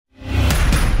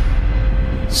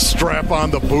strap on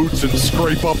the boots and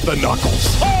scrape up the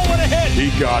knuckles. Oh, what a hit!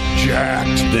 He got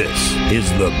jacked. This is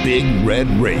the Big Red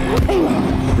Rage,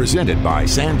 presented by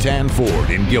Santan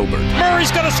Ford in Gilbert.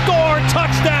 Murray's going to score!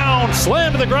 Touchdown!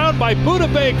 Slammed to the ground by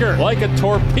Budda Baker. Like a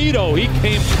torpedo, he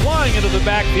came flying into the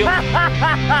backfield.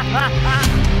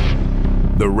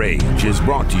 The Rage is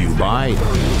brought to you by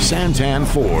Santan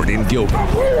Ford in Gilbert.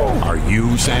 Are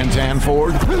you Santan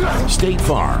Ford? State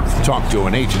Farm. Talk to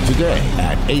an agent today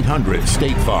at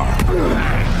 800-STATE-FARM.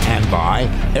 And by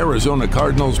Arizona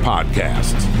Cardinals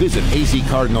Podcasts. Visit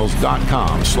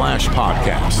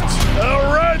azcardinals.com/podcasts. The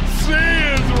Red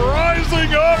Sea is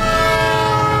rising up.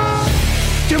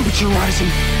 Temperature rising,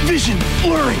 vision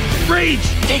blurring, rage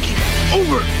taking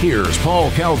over. Here's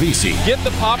Paul Calvisi. Get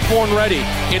the popcorn ready.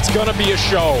 It's going to be a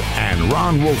show. And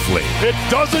Ron Wolfley. It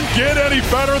doesn't get any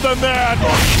better than that.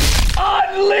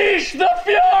 Unleash the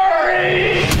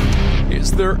fury!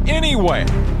 Is there any way,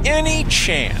 any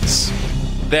chance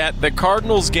that the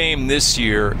Cardinals game this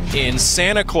year in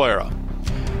Santa Clara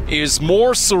is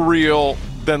more surreal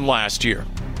than last year?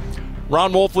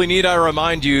 Ron Wolfley, need I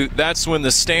remind you, that's when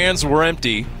the stands were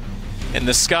empty and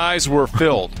the skies were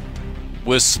filled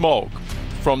with smoke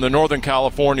from the Northern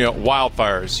California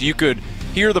wildfires. You could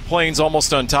hear the planes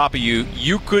almost on top of you.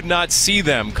 You could not see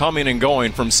them coming and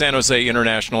going from San Jose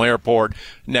International Airport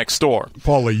next door.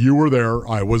 Paulie, you were there.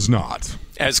 I was not.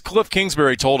 As Cliff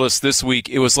Kingsbury told us this week,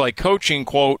 it was like coaching,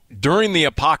 quote, during the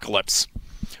apocalypse.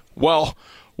 Well,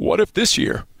 what if this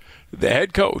year the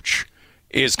head coach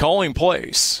is calling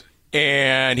plays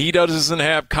and he doesn't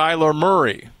have Kyler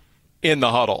Murray in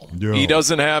the huddle? Yeah. He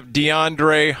doesn't have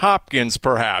DeAndre Hopkins,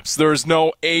 perhaps. There's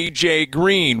no A.J.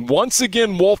 Green. Once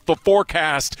again, Wolf, the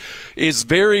forecast is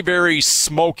very, very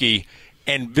smoky,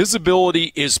 and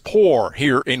visibility is poor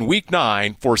here in Week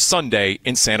 9 for Sunday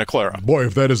in Santa Clara. Boy,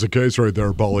 if that is the case right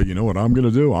there, Paulie, you know what I'm going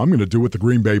to do? I'm going to do what the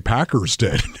Green Bay Packers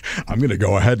did. I'm going to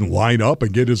go ahead and line up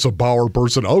and get in some power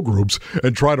personnel groups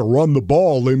and try to run the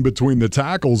ball in between the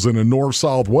tackles in a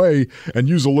north-south way and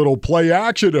use a little play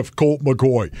action if Colt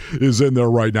McCoy is in there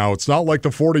right now. It's not like the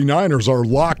 49ers are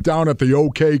locked down at the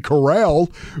OK Corral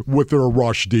with their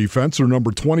rush defense. They're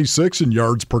number 26 in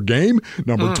yards per game,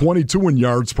 number 22 in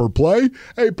yards per play.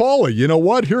 Hey, Paulie, you know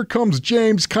what? Here comes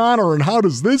James Conner, and how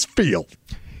does this feel?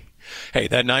 Hey,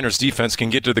 that Niners defense can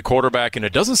get to the quarterback, and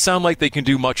it doesn't sound like they can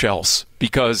do much else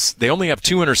because they only have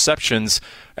 2 interceptions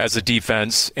as a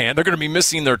defense, and they're going to be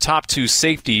missing their top 2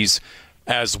 safeties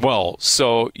as well.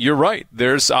 So you're right.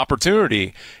 There's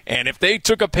opportunity. And if they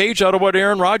took a page out of what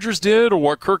Aaron Rodgers did or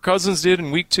what Kirk Cousins did in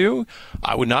Week 2,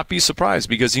 I would not be surprised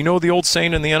because you know the old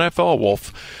saying in the NFL,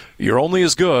 Wolf, you're only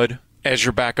as good as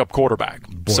your backup quarterback.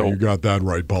 Boy, you got that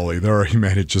right, Paulie. There,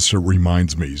 man, it just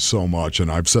reminds me so much,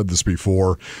 and I've said this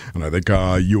before, and I think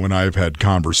you and I have had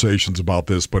conversations about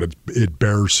this, but it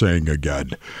bears saying again.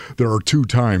 There are 2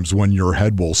 times when your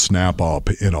head will snap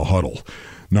up in a huddle.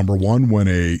 Number 1, when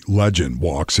a legend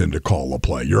walks in to call a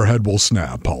play. Your head will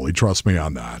snap, Paulie. Trust me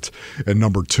on that. And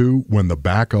number 2, when the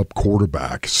backup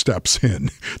quarterback steps in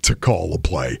to call a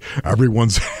play.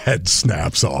 Everyone's head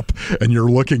snaps up, and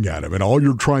you're looking at him, and all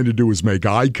you're trying to do is make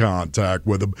eye contact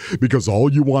with him because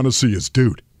all you want to see is,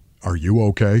 dude, are you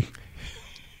okay?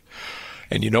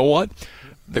 And you know what?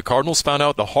 The Cardinals found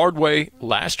out the hard way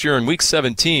last year in Week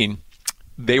 17.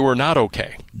 They were not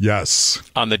okay. Yes.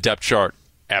 On the depth chart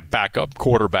at backup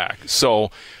quarterback. So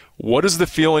what is the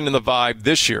feeling and the vibe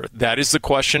this year? That is the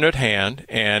question at hand.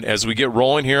 And as we get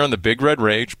rolling here on the Big Red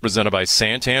Rage, presented by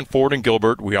Santan Ford and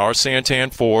Gilbert, we are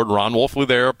Santan Ford. Ron Wolfley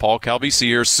there, Paul Calvisi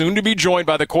here, soon to be joined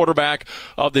by the quarterback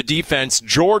of the defense,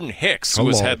 Jordan Hicks, who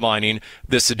is headlining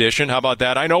this edition. How about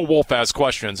that? I know Wolf has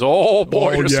questions. Oh,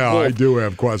 boy. Oh, yeah, Wolf. I do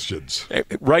have questions.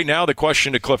 Right now, the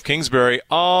question to Cliff Kingsbury,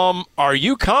 are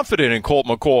you confident in Colt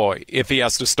McCoy if he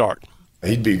has to start?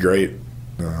 He'd be great.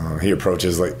 He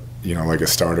approaches like a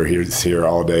starter. He's here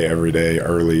all day, every day,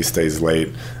 early, stays late.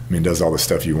 I mean, does all the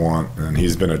stuff you want, and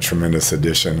he's been a tremendous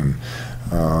addition.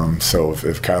 And so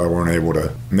if Kyler weren't able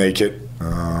to make it,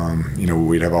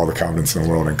 we'd have all the confidence in the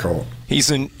world in Colt. He's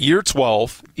in year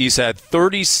 12. He's had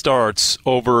 30 starts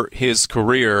over his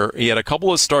career. He had a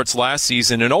couple of starts last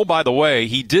season. And, oh, by the way,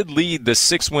 he did lead the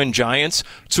 6-win Giants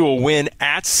to a win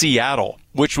at Seattle,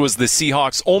 which was the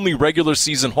Seahawks' only regular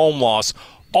season home loss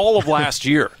all of last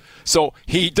year. So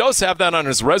he does have that on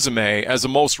his resume as a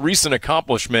most recent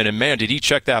accomplishment, and man, did he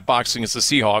check that box against the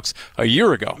Seahawks a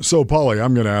year ago. So, Paulie,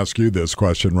 I'm going to ask you this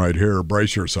question right here.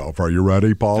 Brace yourself. Are you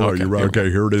ready, Paul? Okay. Are you ready? Okay,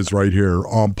 here it is right here.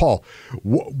 Paul,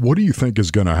 what do you think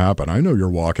is going to happen? I know you're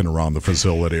walking around the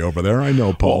facility over there. I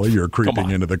know, Paulie, you're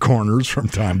creeping into the corners from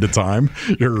time to time.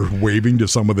 You're waving to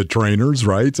some of the trainers,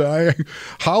 right?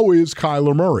 How is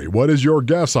Kyler Murray? What is your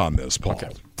guess on this, Paul? Okay.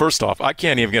 First off, I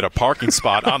can't even get a parking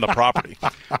spot on the property.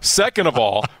 Second of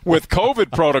all, with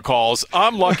COVID protocols,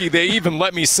 I'm lucky they even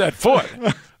let me set foot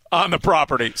on the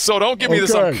property. So don't give me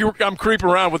this, I'm creeping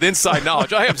around with inside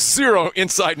knowledge. I have zero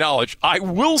inside knowledge. I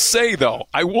will say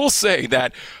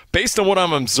that based on what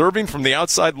I'm observing from the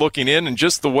outside looking in and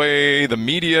just the way the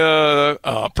media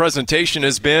presentation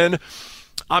has been,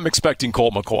 I'm expecting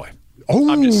Colt McCoy.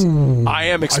 I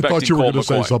am expecting. I thought you were going to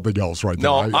say McCoy. something else right there.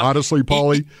 No, honestly,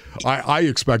 Paulie, I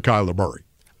expect Kyler Murray.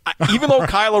 Even though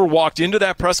Kyler walked into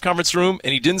that press conference room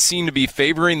and he didn't seem to be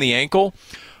favoring the ankle,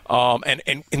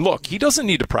 and look, he doesn't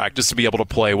need to practice to be able to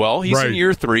play well. He's in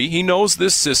year 3. He knows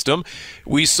this system.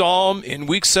 We saw him in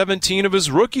week 17 of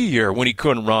his rookie year when he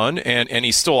couldn't run, and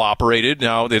he still operated.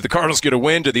 Now, did the Cardinals get a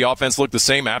win? Did the offense look the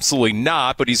same? Absolutely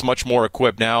not, but he's much more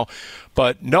equipped now.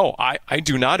 But no, I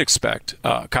do not expect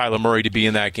Kyler Murray to be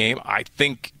in that game. I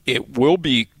think it will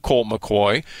be Colt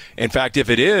McCoy. In fact, if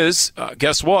it is,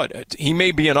 guess what? He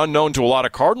may be an unknown to a lot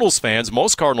of Cardinals fans,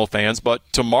 most Cardinal fans, but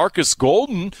to Marcus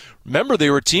Golden, remember they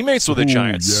were teammates with the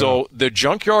Giants. Yeah. So the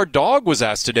Junkyard Dog was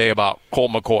asked today about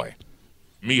Colt McCoy.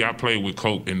 Me, I played with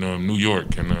Colt in New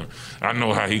York, and I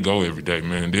know how he go every day,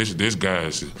 man. This guy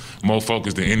is more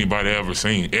focused than anybody ever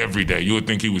seen every day. You would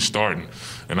think he was starting,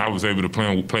 and I was able to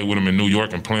play with him in New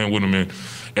York and playing with him in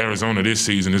Arizona this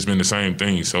season. It's been the same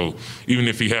thing. So even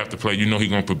if he have to play, you know he's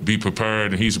going to be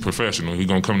prepared, and he's a professional. He's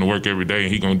going to come to work every day,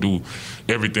 and he's going to do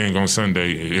everything on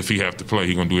Sunday. If he have to play,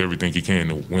 he's going to do everything he can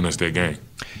to win us that game.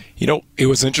 You know, it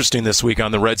was interesting this week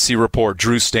on the Red Sea Report.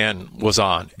 Drew Stanton was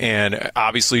on, and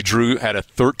obviously Drew had a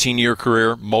 13-year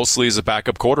career, mostly as a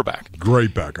backup quarterback.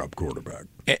 Great backup quarterback.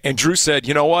 And Drew said,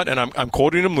 you know what, and I'm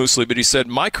quoting him loosely, but he said,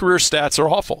 my career stats are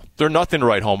awful. They're nothing to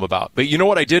write home about. But you know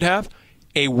what I did have?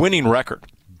 A winning record.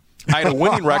 I had a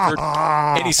winning record,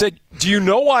 and he said, do you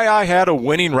know why I had a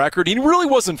winning record? He really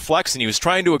wasn't flexing. He was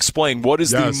trying to explain what is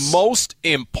the most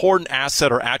important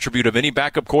asset or attribute of any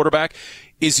backup quarterback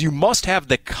is you must have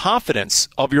the confidence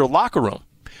of your locker room.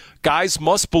 Guys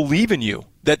must believe in you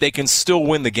that they can still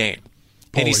win the game.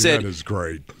 And he said that is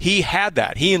great. He had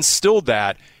that. He instilled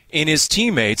that in his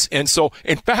teammates. And so,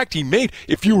 in fact, he made,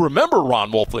 if you remember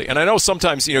Ron Wolfley, and I know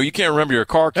sometimes, you can't remember your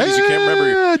car keys, you can't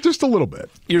remember just a little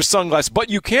bit your sunglasses, but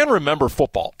you can remember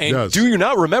football. And do you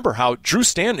not remember how Drew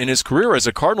Stanton in his career as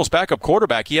a Cardinals backup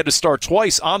quarterback, he had to start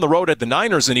twice on the road at the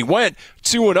Niners, and he went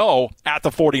 2-0 at the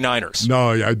 49ers.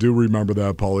 No, I do remember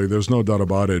that, Paulie. There's no doubt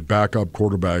about it. Backup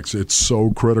quarterbacks, it's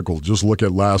so critical. Just look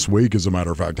at last week, as a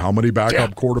matter of fact. How many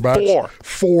backup quarterbacks?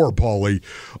 4, Paulie.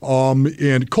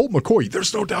 And Colt McCoy,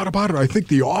 there's no doubt about it. I think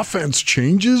the offense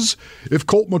changes if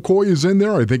Colt McCoy is in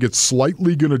there. I think it's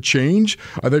slightly going to change.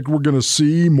 I think we're going to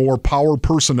see more power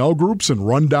personnel groups and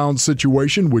rundown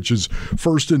situation, which is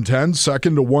 1st and 10,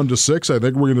 2nd to 1 to 6. I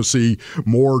think we're going to see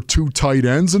more 2 tight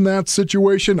ends in that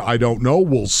situation. I don't know.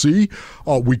 We'll see.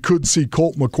 We could see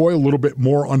Colt McCoy a little bit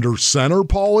more under center,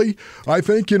 Paulie. I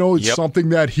think, it's something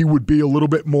that he would be a little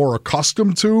bit more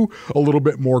accustomed to, a little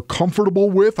bit more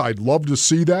comfortable with. I'd love to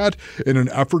see that in an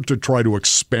effort to try to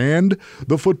expand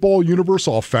the football universe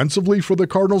offensively for the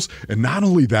Cardinals. And not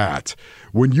only that,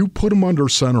 when you put him under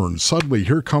center and suddenly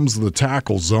here comes the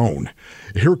tackle zone,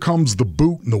 here comes the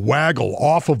boot and the waggle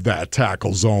off of that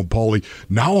tackle zone, Paulie.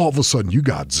 Now all of a sudden you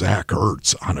got Zach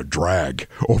Ertz on a drag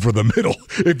over the middle,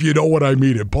 if you know what I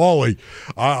mean. And Paulie,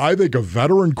 I think a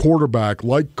veteran quarterback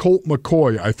like Colt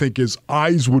McCoy, I think his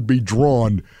eyes would be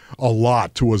drawn a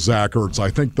lot to a Zach Ertz. I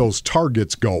think those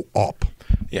targets go up.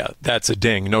 Yeah, that's a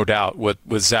ding, no doubt, with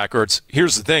Zach Ertz.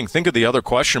 Here's the thing. Think of the other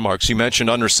question marks. You mentioned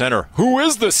under center. Who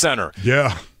is the center?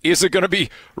 Yeah. Is it going to be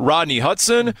Rodney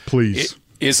Hudson? Please.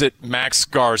 Is it Max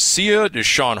Garcia? Does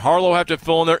Sean Harlow have to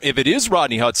fill in there? If it is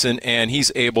Rodney Hudson and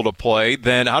he's able to play,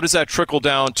 then how does that trickle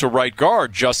down to right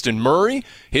guard? Justin Murray,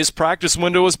 his practice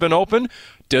window has been open.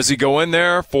 Does he go in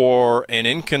there for an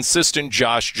inconsistent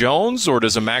Josh Jones, or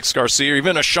does a Max Garcia or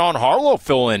even a Sean Harlow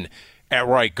fill in at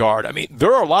right guard? I mean,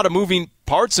 there are a lot of moving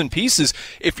parts and pieces.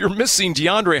 If you're missing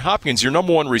DeAndre Hopkins, your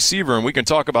number one receiver, and we can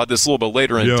talk about this a little bit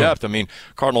later in depth. I mean,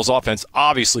 Cardinals offense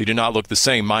obviously did not look the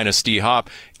same minus D-Hop.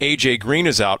 A.J. Green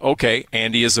is out. Okay,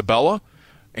 Andy Isabella,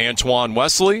 Antoine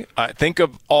Wesley. I think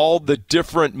of all the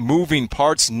different moving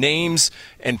parts, names,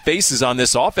 and faces on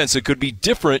this offense. It could be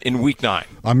different in Week 9.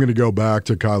 I'm going to go back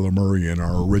to Kyler Murray in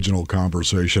our original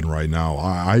conversation right now.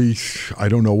 I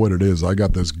don't know what it is. I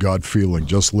got this gut feeling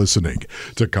just listening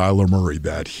to Kyler Murray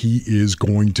that he is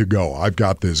going to go. I've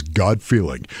got this gut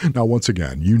feeling. Now, once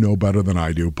again, you know better than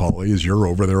I do, Paulie, as you're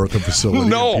over there at the facility.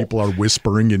 No. And people are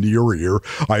whispering into your ear.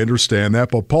 I understand that.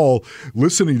 But, Paul,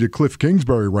 listening to Cliff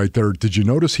Kingsbury right there, did you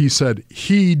notice he said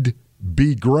he'd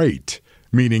be great,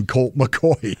 meaning Colt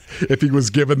McCoy? If he was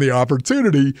given the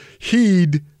opportunity,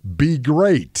 he'd be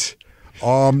great.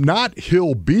 Not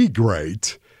he'll be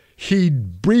great,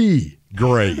 he'd be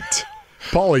great.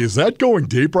 Paulie, is that going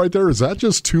deep right there? Is that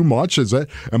just too much?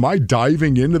 Am I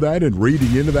diving into that and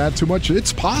reading into that too much?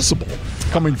 It's possible,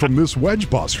 coming from this wedge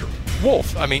buster.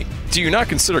 Wolf, I mean, do you not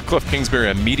consider Cliff Kingsbury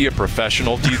a media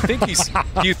professional? Do you think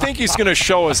he's going to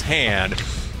show his hand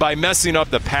by messing up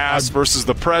the past versus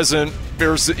the present?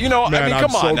 Versus, come on now, Wolf. I'm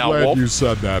so glad you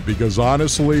said that, because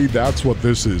honestly, that's what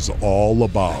this is all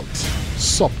about.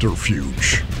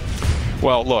 Subterfuge.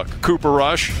 Well, look, Cooper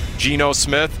Rush, Geno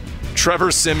Smith,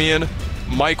 Trevor Siemian,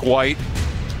 Mike White,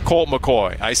 Colt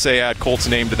McCoy. I say add Colt's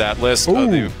name to that list of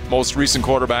the most recent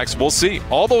quarterbacks. We'll see.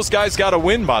 All those guys got to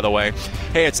win, by the way.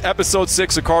 Hey, it's episode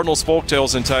 6 of Cardinals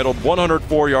Folktales entitled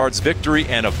 104 Yards Victory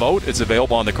and a Vote. It's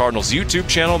available on the Cardinals YouTube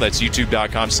channel. That's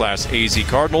youtube.com/AZ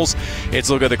Cardinals. It's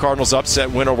a look at the Cardinals'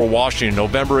 upset win over Washington in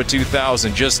November of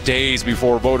 2000, just days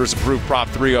before voters approved Prop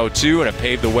 302, and it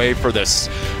paved the way for this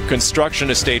construction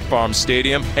of State Farm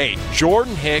Stadium. Hey,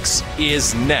 Jordan Hicks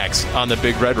is next on the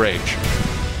Big Red Rage.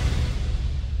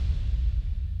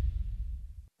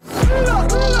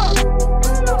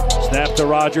 Snap to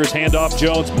Rodgers, handoff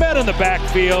Jones, met in the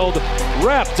backfield,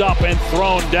 wrapped up and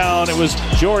thrown down. It was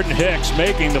Jordan Hicks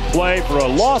making the play for a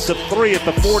loss of 3 at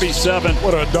the 47.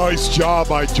 What a nice job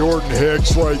by Jordan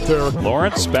Hicks right there.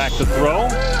 Lawrence back to throw,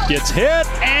 gets hit,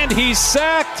 and he's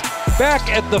sacked back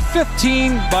at the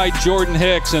 15 by Jordan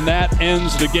Hicks, and that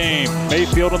ends the game.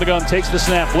 Mayfield on the gun, takes the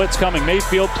snap, blitz coming,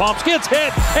 Mayfield pumps, gets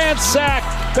hit, and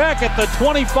sacked back at the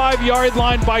 25-yard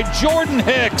line by Jordan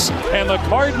Hicks, and the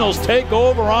Cardinals take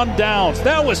over on downs.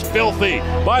 That was filthy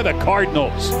by the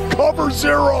Cardinals. Cover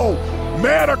 0,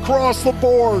 man across the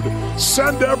board,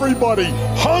 send everybody,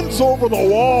 Hunt's over the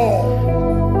wall.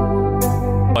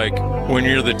 Like when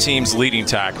you're the team's leading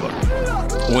tackler,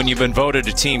 when you've been voted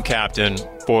a team captain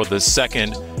for the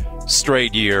second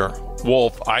straight year,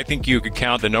 Wolf, I think you could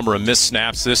count the number of missed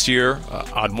snaps this year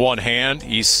on one hand.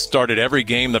 He's started every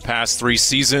game the past 3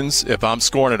 seasons, if I'm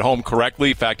scoring at home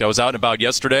correctly. In fact, I was out and about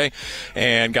yesterday,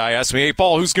 and guy asked me, hey,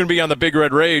 Paul, who's going to be on the Big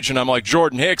Red Rage? And I'm like,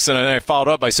 Jordan Hicks. And then I followed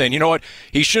up by saying, you know what?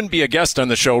 He shouldn't be a guest on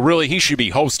the show. Really, he should be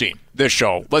hosting this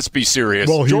show. Let's be serious.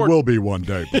 Well, he will be one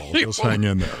day, Paul. Just hang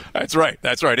in there. That's right,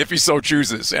 if he so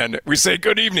chooses. And we say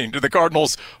good evening to the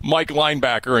Cardinals' Mike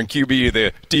linebacker and QB of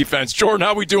the defense. Jordan,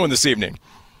 how are we doing this evening?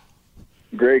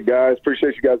 Great, guys.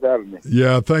 Appreciate you guys having me.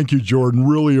 Yeah, thank you, Jordan.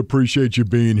 Really appreciate you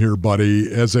being here, buddy.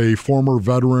 As a former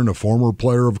veteran, a former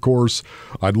player, of course,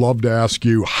 I'd love to ask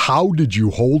you, how did you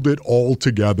hold it all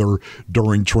together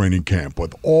during training camp?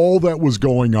 With all that was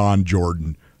going on,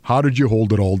 Jordan, how did you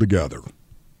hold it all together?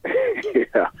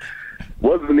 Yeah,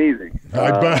 wasn't easy.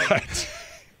 I bet.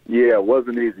 Yeah, it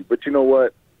wasn't easy. But you know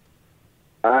what?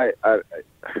 I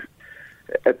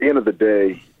at the end of the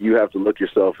day, you have to look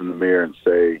yourself in the mirror and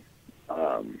say,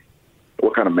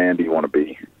 what kind of man do you want to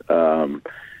be? And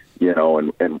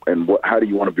how do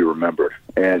you want to be remembered?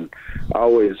 And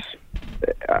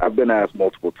I've been asked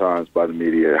multiple times by the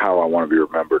media how I want to be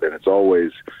remembered, and it's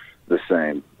always the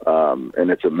same.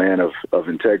 And it's a man of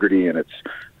integrity, and it's,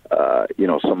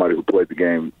 somebody who played the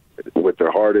game with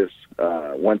their hardest,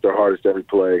 went their hardest every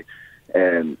play,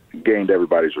 and gained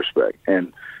everybody's respect.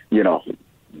 And,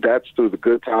 that's through the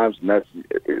good times, and that's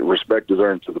respect is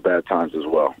earned through the bad times as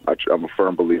well. I'm a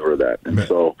firm believer of that. And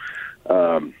so,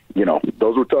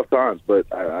 those were tough times, but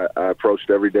I approached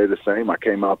every day the same. I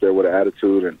came out there with an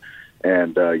attitude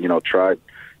and tried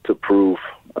to prove,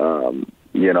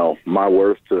 my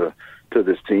worth to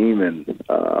this team, and,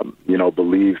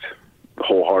 believed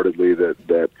wholeheartedly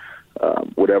that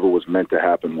whatever was meant to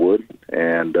happen would,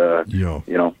 and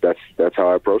that's how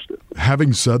I approached it.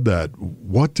 Having said that,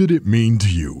 what did it mean to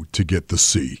you to get the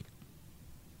C?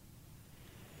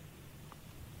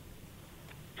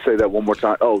 Say that one more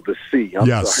time. Oh, the C.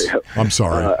 Sorry. I'm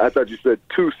sorry. I thought you said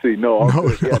 2C. No.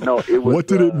 It was. What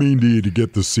did it mean to you to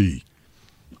get the C?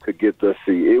 To get the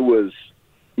C, it was,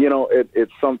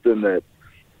 it's something that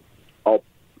I'll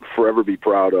forever be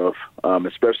proud of,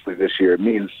 especially this year. It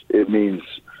means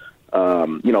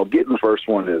Getting the first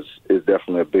one is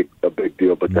definitely a big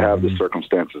deal, but to have the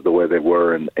circumstances the way they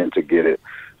were and to get it,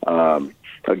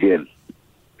 again,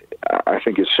 I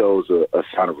think it shows a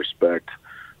sign of respect.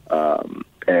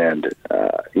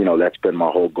 That's been my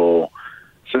whole goal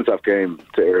since I've came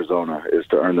to Arizona, is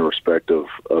to earn the respect of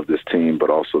this team, but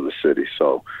also the city.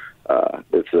 So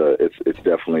it's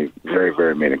definitely very,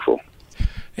 very meaningful.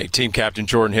 Hey, team captain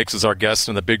Jordan Hicks is our guest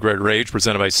on the Big Red Rage,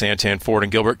 presented by Santan Ford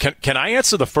and Gilbert. Can I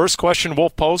answer the first question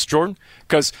Wolf posed, Jordan?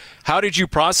 Because how did you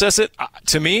process it?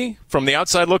 To me, from the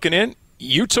outside looking in,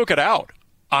 you took it out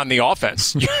on the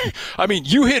offense. I mean,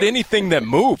 you hit anything that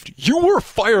moved. You were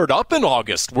fired up in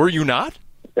August, were you not?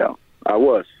 Yeah, I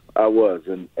was,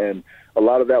 and a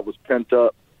lot of that was pent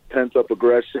up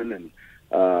aggression and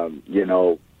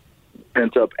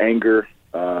pent up anger.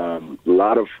 A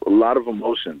lot of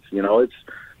emotions. It's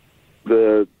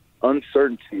the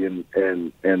uncertainty and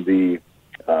the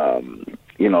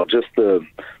just the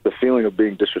feeling of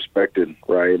being disrespected,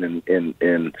 right?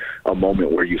 In a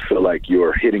moment where you feel like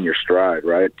you're hitting your stride,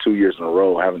 right? 2 years in a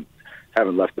row, haven't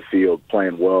left the field,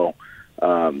 playing well.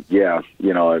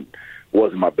 It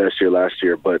wasn't my best year last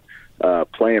year, but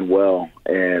playing well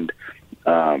and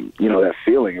that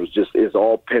feeling, it's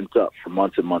all pent up for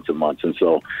months and months and months. And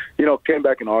so, came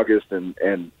back in August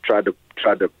and tried to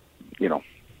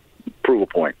prove a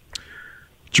point.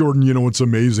 Jordan, it's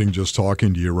amazing just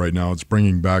talking to you right now. It's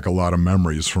bringing back a lot of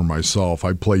memories for myself.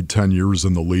 I played 10 years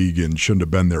in the league and shouldn't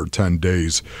have been there 10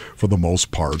 days for the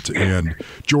most part. And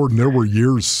Jordan, there were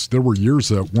years that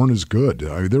weren't as good.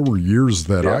 There were years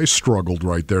that I struggled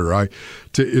right there.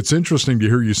 It's interesting to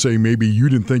hear you say maybe you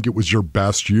didn't think it was your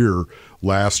best year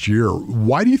last year.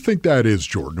 Why do you think that is,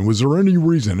 Jordan? Was there any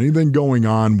reason, anything going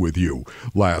on with you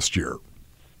last year?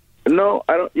 No,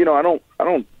 I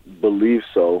don't believe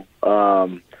so.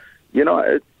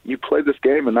 You play this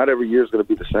game, and not every year is going to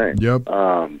be the same. Yep.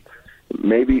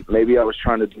 Maybe I was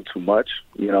trying to do too much.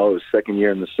 It was second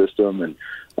year in the system, and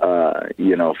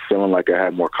feeling like I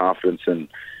had more confidence in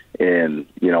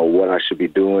what I should be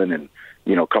doing, and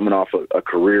coming off a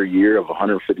career year of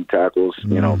 150 tackles.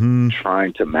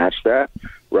 Trying to match that,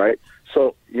 right?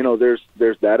 So there's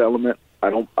that element. I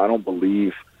don't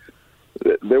believe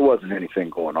there wasn't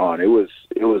anything going on. It was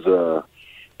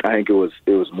I think it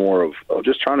was more of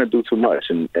just trying to do too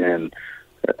much and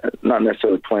not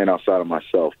necessarily playing outside of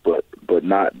myself, but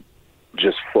not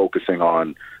just focusing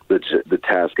on the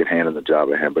task at hand and the job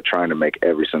at hand, but trying to make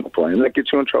every single play. And that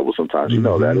gets you in trouble sometimes. You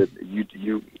know that.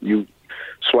 You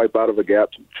swipe out of a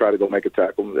gap to try to go make a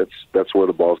tackle. That's where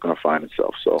the ball's going to find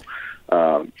itself. So,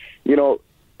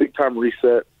 big time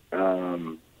reset.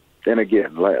 And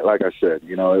again, like I said,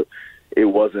 it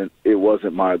wasn't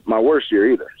my worst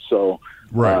year either. So.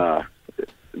 Right.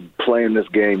 Playing this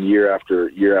game year after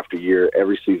year,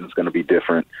 every season's going to be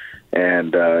different,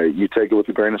 and you take it with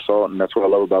a grain of salt, and that's what I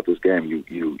love about this game.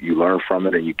 You learn from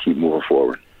it, and you keep moving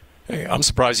forward. Hey, I'm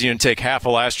surprised you didn't take half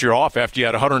of last year off after you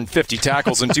had 150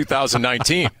 tackles in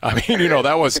 2019. I mean,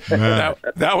 that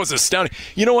was astounding.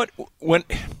 You know what? When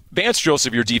Vance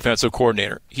Joseph, your defensive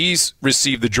coordinator, he's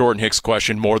received the Jordan Hicks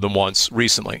question more than once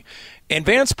recently. And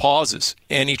Vance pauses,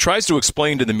 and he tries to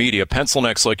explain to the media, pencil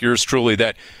necks like yours truly,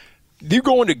 that you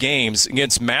go into games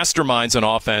against masterminds on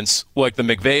offense like the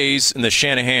McVays and the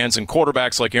Shanahans and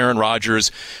quarterbacks like Aaron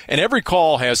Rodgers, and every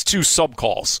call has two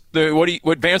sub-calls.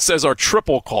 What Vance says are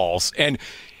triple calls. And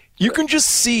you can just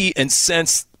see and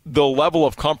sense the level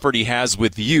of comfort he has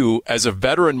with you as a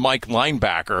veteran Mike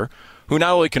linebacker who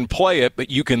not only can play it, but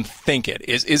you can think it.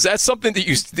 Is that something that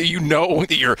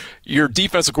that your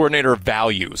defensive coordinator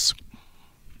values?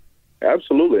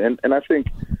 Absolutely. And I think,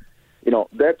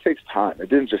 that takes time. It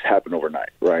didn't just happen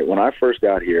overnight, right? When I first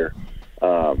got here,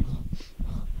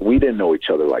 we didn't know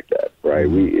each other like that, right?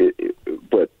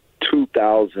 But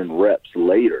 2,000 reps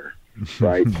later,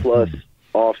 right, plus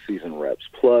off-season reps,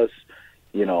 plus,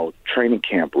 training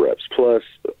camp reps, plus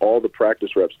all the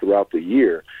practice reps throughout the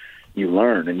year, you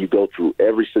learn and you go through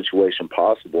every situation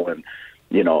possible. And,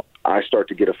 I start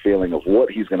to get a feeling of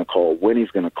what he's going to call, when he's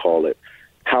going to call it,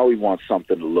 how he wants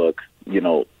something to look,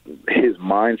 his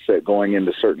mindset going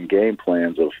into certain game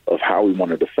plans of how we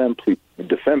want to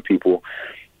defend people.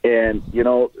 And,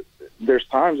 there's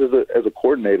times as a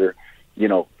coordinator,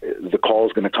 the call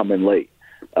is going to come in late.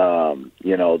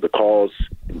 The calls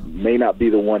may not be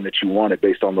the one that you wanted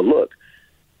based on the look.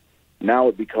 Now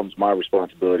it becomes my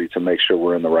responsibility to make sure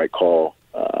we're in the right call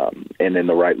and in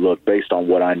the right look based on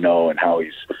what I know and how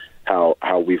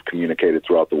we've communicated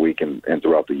throughout the week and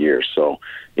throughout the year. So,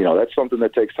 that's something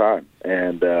that takes time.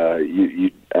 And,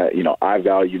 I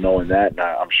value knowing that, and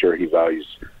I'm sure he values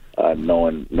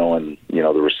knowing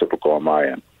the reciprocal on my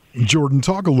end. Jordan,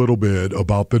 talk a little bit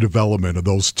about the development of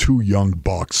those two young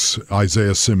bucks,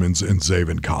 Isaiah Simmons and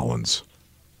Zaven Collins.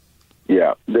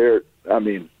 Yeah, we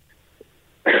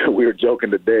were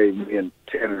joking today, me and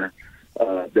Tanner,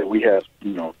 that we have,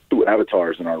 two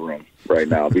avatars in our room right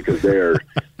now because they're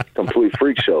complete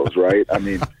freak shows, right?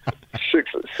 6'4",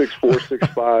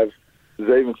 6'5",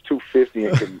 Zaven's 250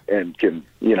 and can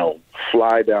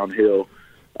fly downhill.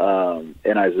 And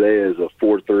Isaiah is a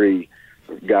 4'3"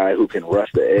 guy who can rush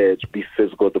the edge, be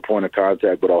physical at the point of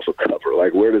contact, but also cover.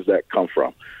 Like, where does that come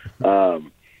from?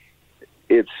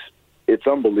 It's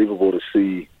unbelievable to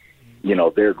see,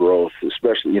 their growth,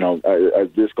 especially,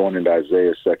 this going into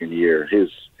Isaiah's second year,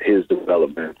 his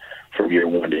development from year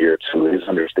 1 to year 2, his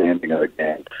understanding of the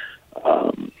game,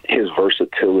 his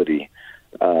versatility.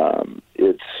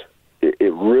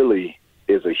 It really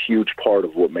is a huge part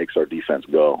of what makes our defense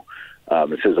go.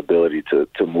 It's his ability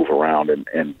to move around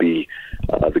and be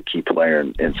the key player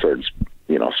in certain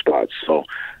spots. So,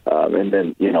 and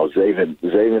then Zaven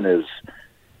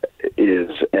is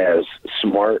as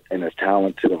smart and as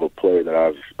talented of a player that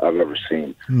I've ever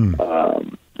seen.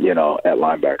 At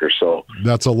linebacker. So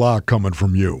that's a lot coming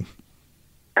from you.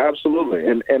 Absolutely,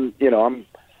 and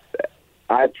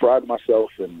I pride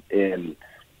myself in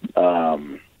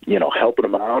helping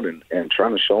him out and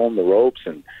trying to show him the ropes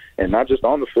and not just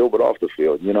on the field, but off the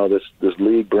field. This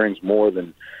league brings more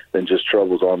than just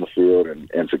troubles on the field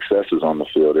and successes on the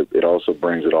field. It also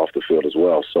brings it off the field as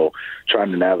well. So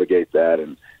trying to navigate that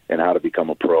and how to become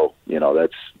a pro,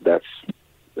 that's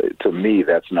to me,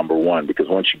 that's number one, because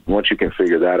once you can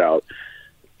figure that out,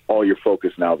 all your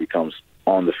focus now becomes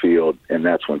on the field, and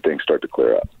that's when things start to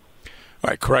clear up. All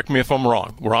right, correct me if I'm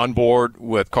wrong. We're on board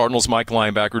with Cardinals Mike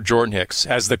linebacker Jordan Hicks.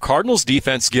 Has the Cardinals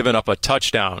defense given up a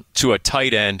touchdown to a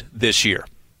tight end this year?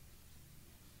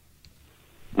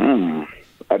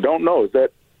 I don't know. Is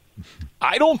that?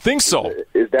 I don't think so.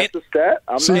 Is that the stat?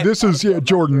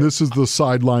 Jordan, this is the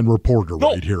sideline reporter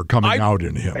right here coming out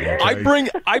in him. Okay?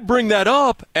 I bring that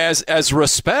up as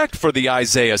respect for the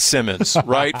Isaiah Simmons,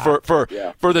 right? for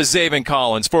the Zaven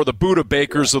Collins, for the Buda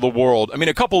Bakers of the world.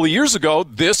 A couple of years ago,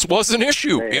 this was an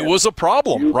issue. Man, it was a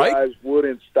problem, right? You guys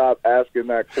wouldn't stop asking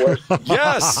that question.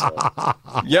 Yes.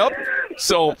 Yep.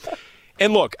 So.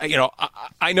 And look,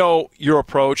 I know your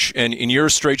approach, and you're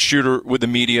a straight shooter with the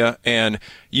media, and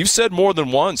you've said more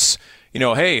than once,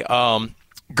 hey,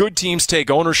 good teams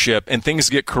take ownership and things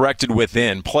get corrected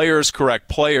within. Players correct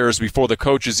players before the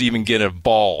coaches even get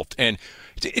involved. And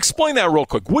explain that real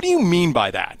quick. What do you mean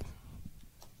by that?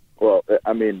 Well,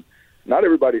 not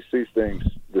everybody sees things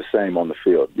the same on the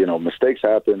field. Mistakes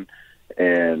happen,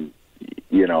 and,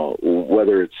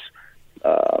 whether it's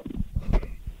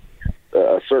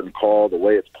a certain call, the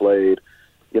way it's played,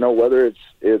 whether it's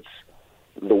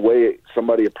the way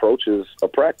somebody approaches a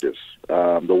practice,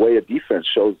 the way a defense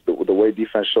shows the way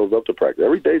defense shows up to practice.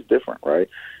 Every day is different, right?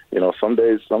 Some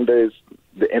days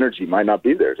the energy might not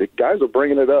be there. The guys are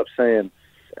bringing it up, saying,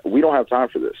 "We don't have time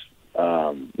for this."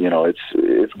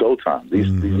 It's go time. These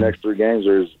next 3 games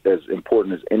are as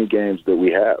important as any games that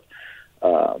we have.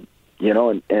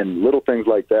 And little things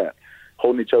like that,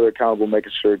 holding each other accountable,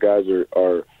 making sure guys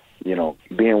are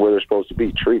being where they're supposed to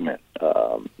be, treatment,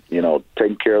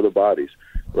 taking care of their bodies,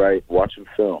 right? Watching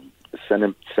film,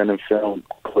 sending film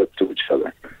clips to each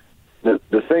other.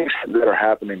 The things that are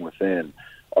happening within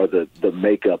are the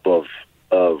makeup of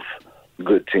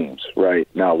good teams, right?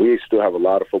 Now, we still have a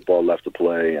lot of football left to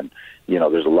play, and,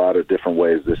 there's a lot of different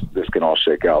ways this can all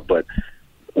shake out. But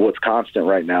what's constant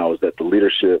right now is that the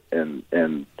leadership and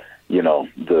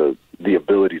the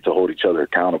ability to hold each other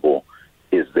accountable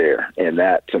is there, and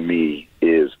that to me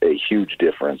is a huge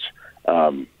difference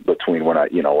between when I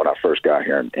first got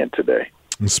here and today.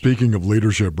 And speaking of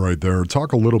leadership, right there,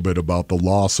 talk a little bit about the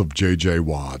loss of J.J.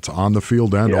 Watt on the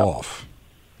field and off.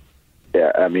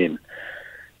 Yeah,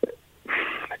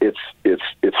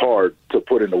 it's hard to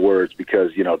put into words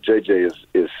because J.J.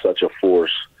 is such a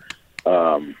force,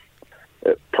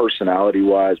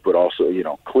 personality-wise, but also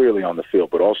clearly on the field,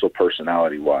 but also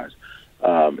personality-wise.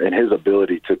 And his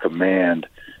ability to command,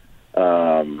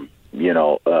 a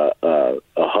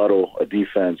huddle, a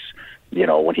defense,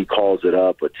 when he calls it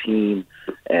up, a team,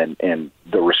 and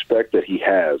the respect that he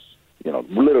has,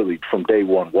 literally from day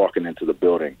one walking into the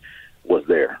building was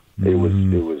there. It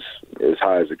was as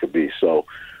high as it could be. So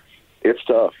it's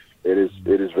tough. It is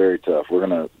very tough. We're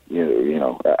going to,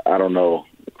 I don't know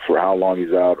for how long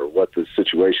he's out or what the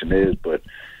situation is, but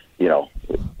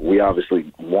we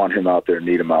obviously want him out there,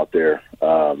 need him out there,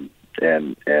 and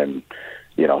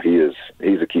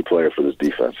he's a key player for this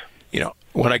defense.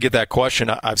 When I get that question,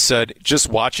 I've said just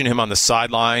watching him on the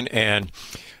sideline and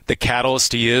the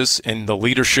catalyst he is and the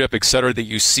leadership, et cetera, that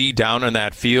you see down in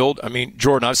that field. I mean,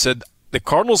 Jordan, I've said the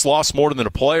Cardinals lost more than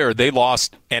a player. They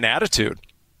lost an attitude,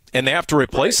 and they have to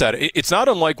replace that. It's not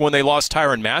unlike when they lost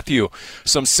Tyrann Mathieu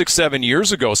some 6-7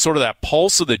 years ago, sort of that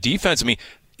pulse of the defense. I mean,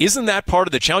 isn't that part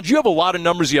of the challenge? You have a lot of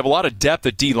numbers. You have a lot of depth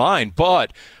at D-line,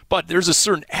 but there's a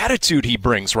certain attitude he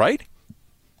brings, right?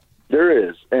 There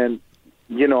is. And,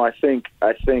 I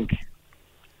think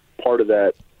part of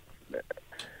that,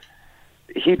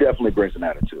 he definitely brings an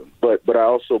attitude. But I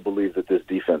also believe that this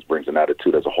defense brings an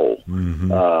attitude as a whole.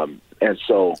 Mm-hmm. And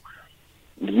so,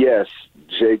 yes,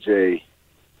 JJ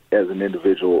as an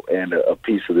individual and a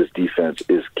piece of this defense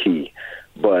is key.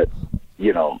 But,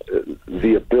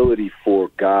 the ability for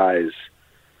guys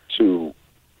to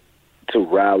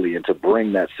rally and to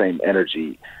bring that same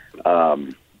energy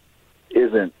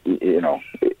isn't,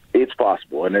 it's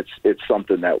possible. And it's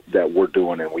something that we're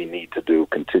doing and we need to do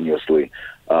continuously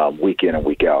week in and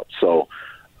week out. So,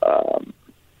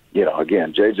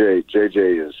 again,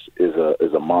 JJ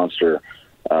is a monster.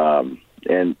 And,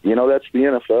 that's the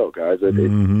NFL, guys.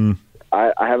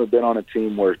 I haven't been on a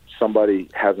team where somebody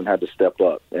hasn't had to step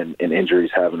up and injuries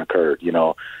haven't occurred, and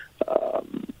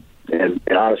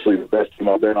honestly, the best team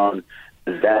I've been on,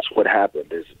 that's what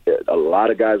happened. Is a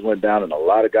lot of guys went down and a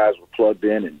lot of guys were plugged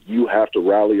in, and you have to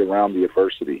rally around the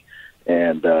adversity.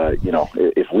 And,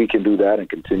 if we can do that and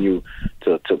continue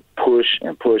to push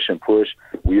and push and push,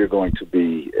 we are going to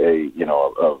be a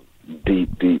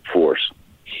deep, deep force.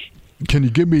 Can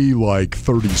you give me like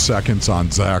 30 seconds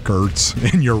on Zach Ertz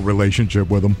and your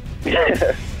relationship with him?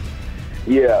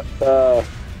 Yeah.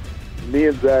 Me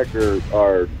and Zach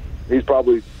are he's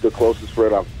probably the closest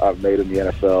friend I've made in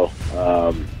the NFL.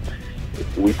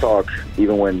 We talk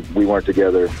even when we weren't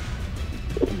together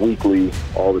weekly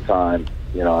all the time.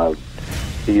 He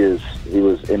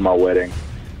was in my wedding.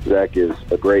 Zach is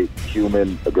a great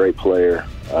human, a great player,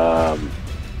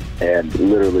 and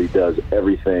literally does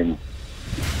everything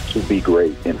to be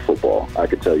great in football. I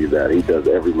can tell you that. He does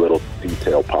every little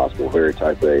detail possible, very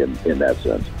type A in that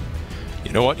sense.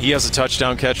 You know what? He has a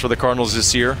touchdown catch for the Cardinals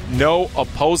this year. No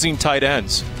opposing tight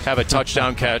ends have a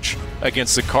touchdown catch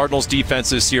against the Cardinals defense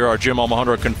this year. Our Jim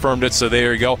Almohandra confirmed it, so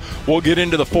there you go. We'll get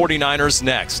into the 49ers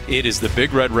next. It is the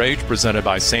Big Red Rage presented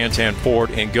by Santan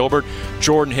Ford and Gilbert.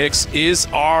 Jordan Hicks is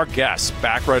our guest.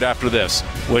 Back right after this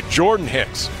with Jordan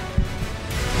Hicks.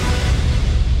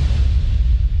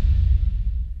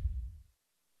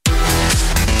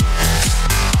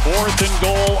 4th and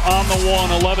goal on the 1.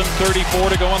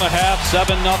 11:34 to go in the half.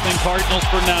 7-0 Cardinals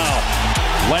for now.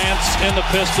 Lance in the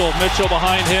pistol. Mitchell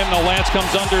behind him. Now Lance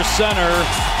comes under center.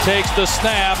 Takes the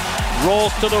snap.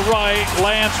 Rolls to the right.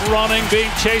 Lance running.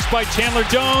 Being chased by Chandler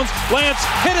Jones. Lance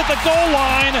hit at the goal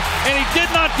line. And he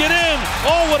did not get in.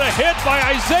 Oh, what a hit by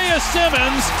Isaiah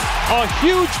Simmons. A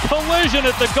huge collision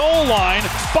at the goal line.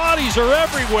 Bodies are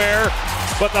everywhere.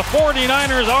 But the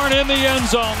 49ers aren't in the end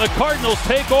zone. The Cardinals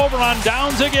take over on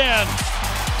downs again.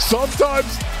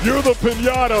 Sometimes you're the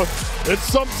piñata, and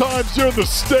sometimes you're the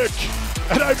stick.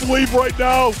 And I believe right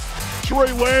now,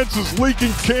 Trey Lance is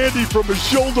leaking candy from his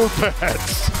shoulder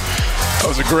pads. That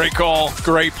was a great call,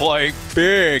 great play,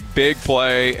 big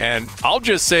play. And I'll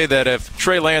just say that if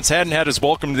Trey Lance hadn't had his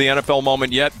welcome to the NFL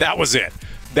moment yet, that was it.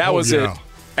 That was it.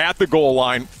 At the goal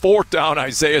line, 4th down,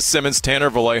 Isaiah Simmons, Tanner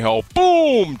Vallejo,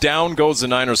 boom, down goes the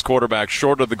Niners quarterback,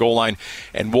 short of the goal line.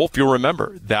 And Wolf, you'll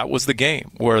remember, that was the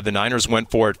game where the Niners went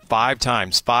for it 5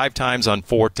 times on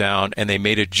 4th down, and they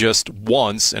made it just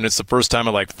once. And it's the first time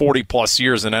in like 40-plus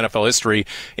years in NFL history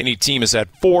any team has had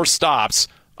 4 stops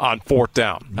on 4th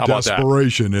down. How about that?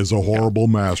 Desperation is a horrible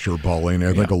master, Pauline.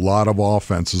 I think a lot of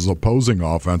opposing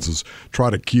offenses,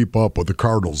 try to keep up with the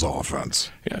Cardinals'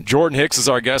 offense. Yeah, Jordan Hicks is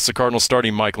our guest, the Cardinals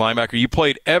starting Mike linebacker. You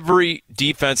played every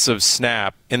defensive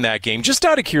snap in that game. Just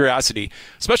out of curiosity,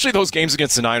 especially those games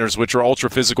against the Niners, which are ultra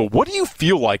physical, what do you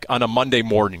feel like on a Monday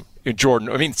morning,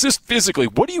 Jordan? I mean, just physically,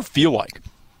 what do you feel like?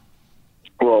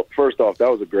 Well, first off,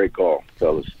 that was a great call,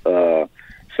 fellas.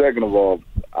 Second of all,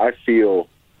 I feel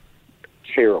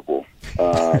terrible,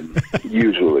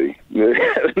 usually.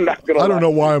 Not gonna I don't know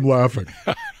why I'm laughing.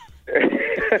 I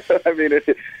mean, it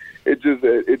just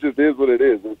is what it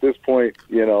is. At this point,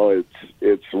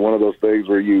 it's one of those things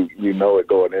where you know it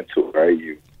going into it, right?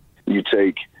 You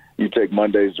take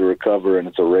Mondays to recover, and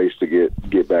it's a race to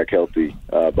get back healthy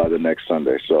by the next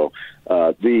Sunday. So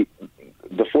the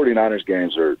 49ers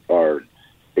games are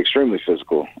extremely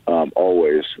physical,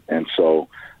 always, and so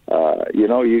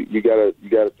you gotta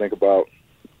think about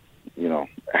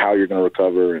how you're going to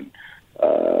recover and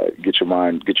get your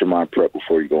mind prepped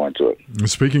before you go into it.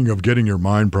 Speaking of getting your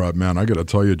mind prepped, man, I got to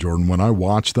tell you, Jordan, when I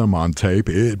watch them on tape,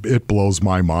 it blows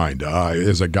my mind.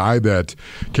 As a guy that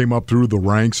came up through the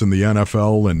ranks in the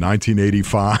NFL in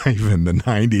 1985 and the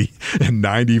 90 and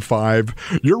 95,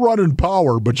 you're running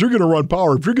power, but you're going to run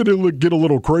power. If you're going to get a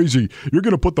little crazy, you're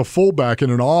going to put the fullback in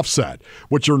an offset.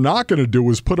 What you're not going to do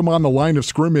is put him on the line of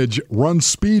scrimmage, run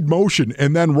speed motion,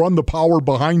 and then run the power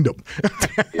behind him.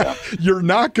 Yeah. You're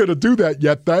not going to do that,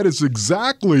 yet that is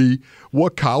exactly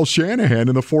what Kyle Shanahan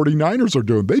and the 49ers are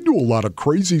doing. They do a lot of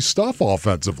crazy stuff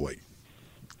offensively.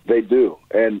 They do,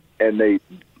 and they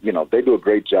do a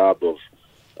great job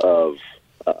of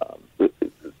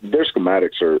their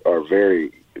schematics are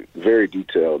very, very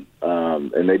detailed,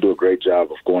 and they do a great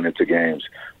job of going into games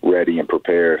ready and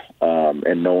prepared,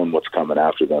 and knowing what's coming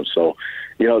after them. So,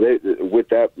 they with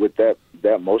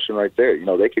that motion right there,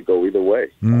 they could go either way.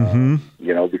 Mm-hmm.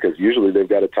 Because usually they've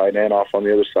got a tight end off on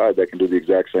the other side that can do the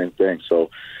exact same thing. So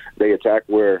they attack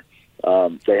where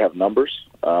they have numbers,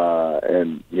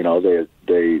 and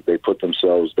they put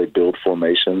themselves, they build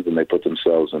formations, and they put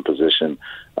themselves in position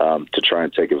to try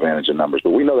and take advantage of numbers.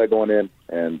 But we know that going in,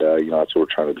 and that's what we're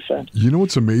trying to defend. You know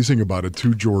what's amazing about it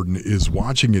too, Jordan, is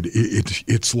watching it.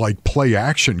 It's like play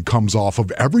action comes off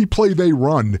of every play they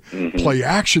run. Mm-hmm. Play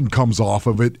action comes off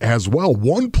of it as well.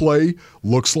 One play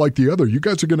looks like the other. You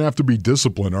guys are going to have to be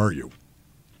disciplined, aren't you?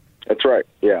 That's right.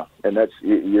 Yeah, and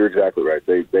you're exactly right.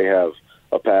 They have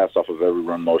a pass off of every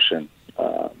run motion,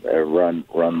 a run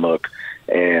look,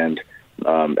 and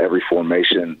every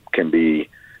formation can be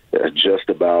just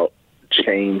about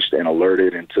changed and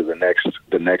alerted into the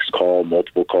next call,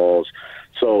 multiple calls.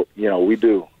 So we've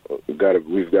got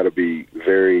to be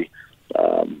very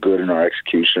good in our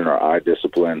execution, our eye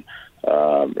discipline,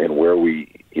 and where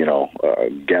we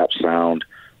gap sound.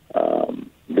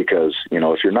 Because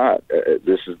if you're not,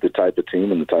 this is the type of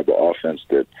team and the type of offense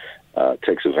that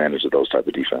takes advantage of those type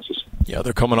of defenses. Yeah,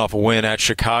 they're coming off a win at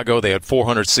Chicago. They had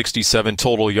 467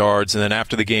 total yards, and then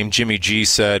after the game, Jimmy G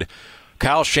said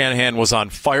Kyle Shanahan was on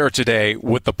fire today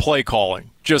with the play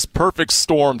calling. Just perfect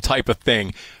storm type of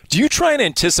thing. Do you try and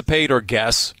anticipate or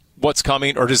guess what's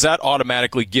coming, or does that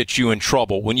automatically get you in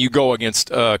trouble when you go against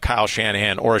Kyle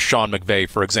Shanahan or a Sean McVay,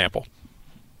 for example?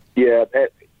 Yeah,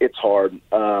 it's hard.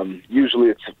 Usually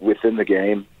it's within the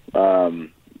game.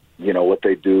 What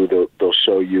they do, they'll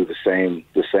show you the same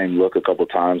look a couple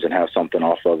times and have something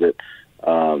off of it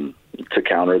to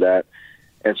counter that.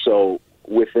 And so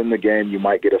within the game, you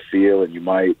might get a feel, and you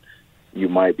might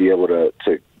be able to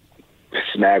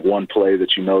snag one play that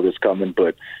that's coming.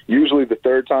 But usually the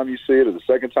third time you see it or the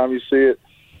second time you see it,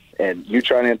 and you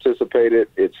try to anticipate it,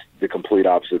 it's the complete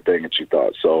opposite thing that you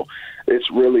thought. So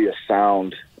it's really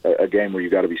a game where you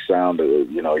got to be sound.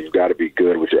 You've got to be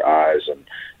good with your eyes, and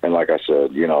like I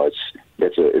said,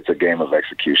 it's a game of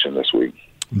execution this week.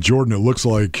 Jordan, it looks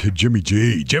like Jimmy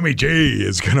G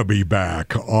is going to be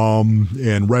back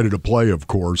and ready to play, of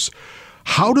course.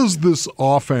 How does this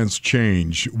offense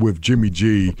change with Jimmy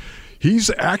G?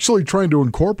 He's actually trying to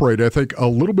incorporate, I think, a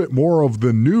little bit more of the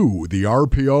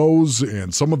RPOs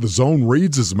and some of the zone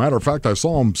reads. As a matter of fact, I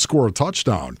saw him score a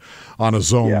touchdown on a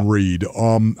zone read.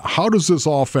 How does this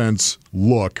offense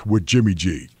look with Jimmy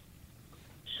G?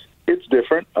 It's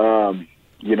different.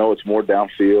 It's more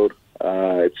downfield.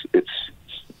 It's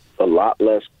a lot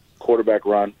less quarterback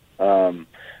run.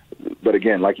 But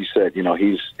again, like you said,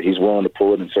 he's willing to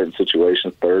pull it in certain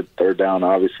situations. Third down,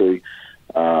 obviously.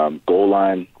 Goal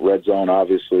line, red zone,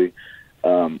 obviously.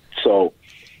 So,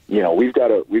 we've got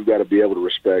to be able to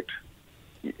respect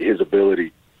his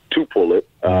ability to pull it.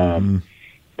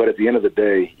 But at the end of the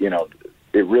day,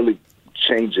 it really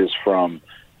changes from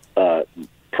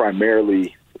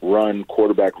primarily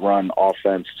quarterback run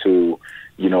offense to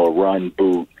a run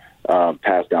boot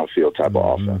pass downfield type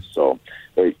of offense. So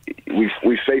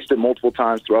we faced it multiple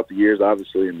times throughout the years,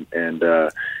 obviously, and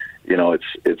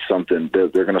it's something they're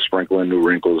going to sprinkle in new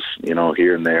wrinkles,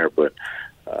 here and there, but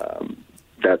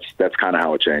that's kind of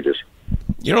how it changes.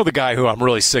 The guy who I'm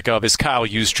really sick of is Kyle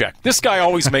Juszczyk. This guy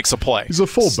always makes a play. He's a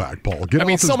fullback, Paul. Get off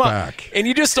his back. And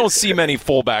you just don't see many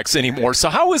fullbacks anymore. So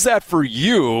how is that for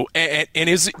you? And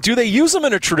do they use him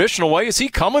in a traditional way? Is he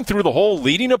coming through the hole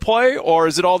leading a play, or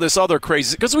is it all this other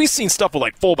crazy? Because we've seen stuff with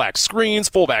like fullback screens,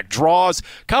 fullback draws.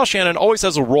 Kyle Shanahan always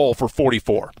has a role for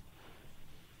 44.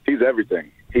 He's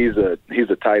everything. He's a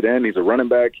tight end. He's a running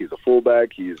back. He's a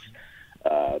fullback. He's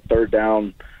third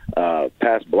down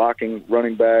pass blocking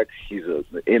running back. He's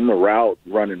in the route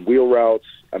running wheel routes.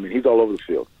 I mean, he's all over the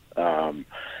field.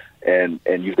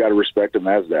 And you've got to respect him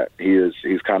as that. He's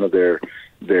kind of their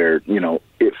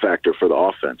it factor for the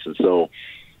offense. And so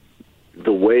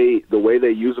the way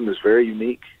they use him is very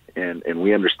unique, and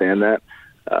we understand that.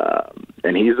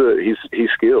 And he's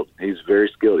skilled. He's very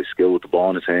skilled. He's skilled with the ball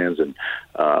in his hands, and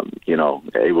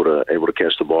able to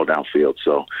catch the ball downfield.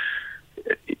 So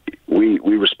we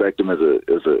respect him as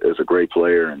a great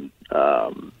player, and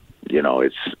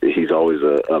he's always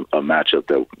a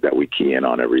matchup that we key in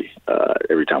on every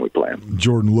time we play him.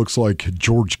 Jordan, looks like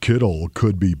George Kittle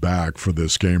could be back for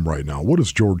this game right now. What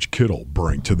does George Kittle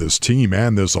bring to this team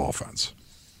and this offense?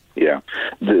 Yeah,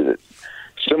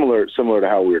 similar to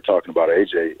how we were talking about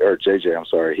JJ. I'm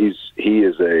sorry. He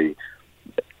is a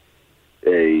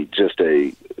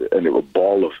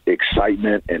ball of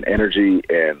excitement and energy,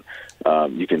 and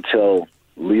you can tell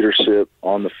leadership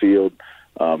on the field.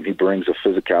 He brings a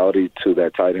physicality to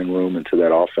that tight end room and to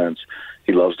that offense.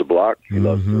 He loves to block. He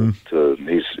loves to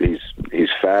he's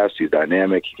fast. He's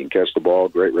dynamic. He can catch the ball.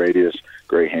 Great radius.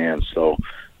 Great hands. So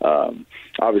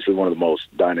obviously one of the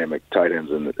most dynamic tight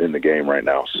ends in the game right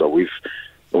now. So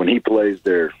when he plays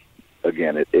there,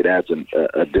 again, it adds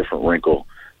a different wrinkle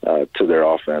to their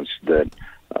offense that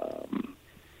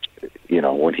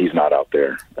when he's not out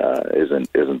there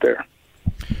isn't there.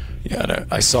 Yeah,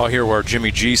 and I saw here where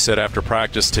Jimmy G said after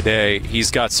practice today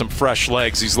he's got some fresh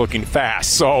legs. He's looking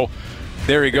fast. So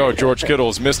there you go. George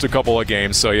Kittle's missed a couple of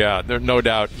games. So, yeah, there's no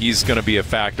doubt he's going to be a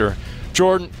factor.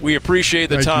 Jordan, we appreciate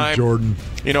the time. Thank you,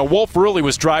 Jordan. Wolf really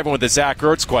was driving with the Zach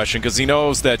Ertz question because he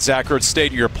knows that Zach Ertz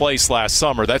stayed at your place last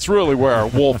summer. That's really where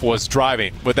Wolf was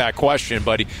driving with that question,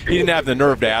 but he didn't have the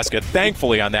nerve to ask it,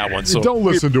 thankfully, on that one. So don't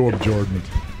listen to him, Jordan.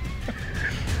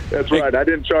 That's right. I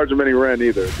didn't charge him any rent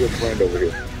either. Good friend over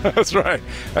here. That's right.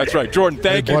 Jordan,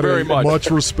 thank you very much.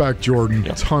 Much respect, Jordan.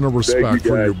 A ton of respect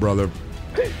for you, brother.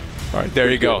 All right,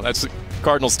 there you go. That's the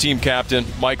Cardinals team captain,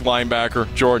 Mike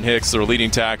Linebacker, Jordan Hicks, their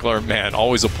leading tackler. Man,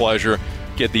 always a pleasure.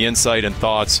 Get the insight and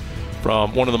thoughts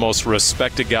from one of the most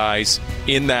respected guys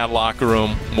in that locker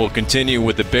room. We'll continue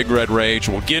with the Big Red Rage.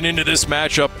 We'll get into this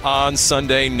matchup on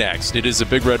Sunday next. It is a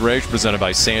Big Red Rage presented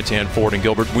by Santan Ford and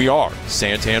Gilbert. We are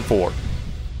Santan Ford.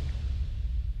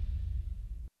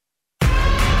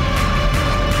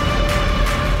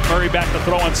 Murray back to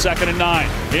throw on 2nd and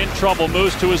 9. In trouble,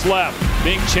 moves to his left.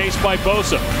 Being chased by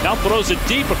Bosa. Now throws it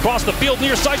deep across the field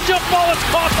near side. Jump ball is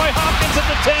caught by Hopkins at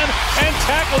the 10 and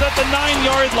tackled at the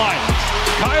 9-yard line.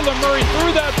 Kyler Murray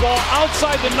threw that ball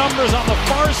outside the numbers on the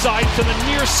far side to the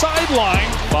near sideline.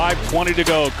 5:20 to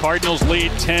go. Cardinals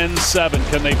lead 10-7.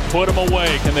 Can they put him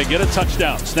away? Can they get a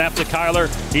touchdown? Snap to Kyler.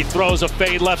 He throws a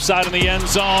fade left side in the end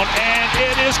zone, and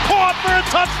it is caught for a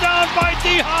touchdown by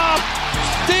D-Hop.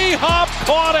 D-Hop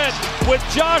caught it with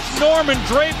Josh Norman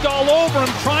draped all over him,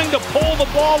 trying to pull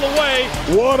the ball away.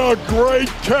 What a great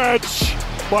catch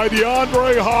by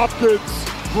DeAndre Hopkins.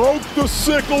 Broke the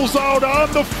sickles out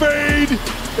on the fade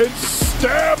and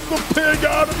stabbed the pig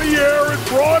out of the air and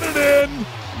brought it in.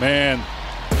 Man,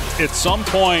 at some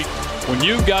point, when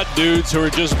you've got dudes who are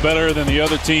just better than the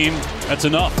other team, that's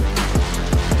enough.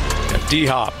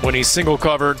 D-Hop, when he's single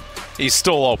covered, he's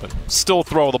still open. Still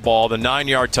throw the ball. The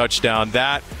 9-yard touchdown.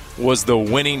 That was the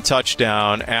winning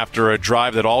touchdown after a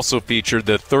drive that also featured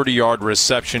the 30-yard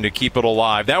reception to keep it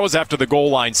alive. That was after the goal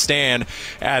line stand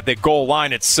at the goal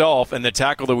line itself, and the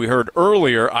tackle that we heard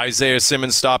earlier, Isaiah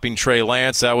Simmons stopping Trey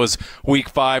Lance. That was Week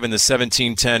 5 in the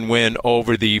 17-10 win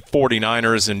over the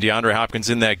 49ers, and DeAndre Hopkins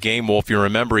in that game, well, if you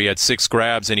remember, he had 6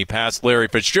 grabs, and he passed Larry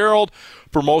Fitzgerald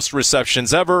for most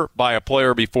receptions ever by a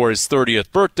player before his 30th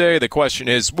birthday. The question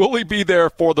is, will he be there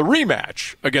for the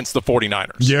rematch against the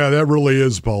 49ers? Yeah, that really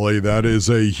is, Paulie. That is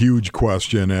a huge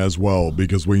question as well,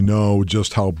 because we know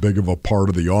just how big of a part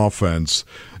of the offense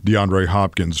DeAndre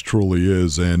Hopkins truly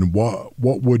is, and what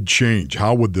would change?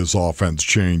 How would this offense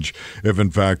change if, in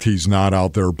fact, he's not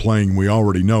out there playing? We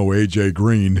already know A.J.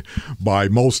 Green, by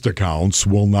most accounts,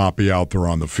 will not be out there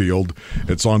on the field.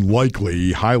 It's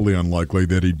unlikely, highly unlikely,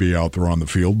 that he'd be out there on the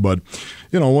field. But,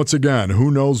 once again, who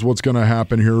knows what's going to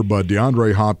happen here, but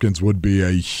DeAndre Hopkins would be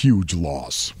a huge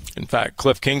loss. In fact,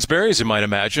 Cliff Kingsbury, as you might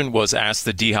imagine, was asked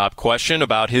the D-Hop question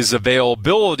about his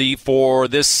availability for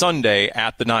this Sunday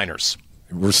at the Niners.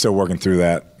 We're still working through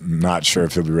that. Not sure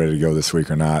if he'll be ready to go this week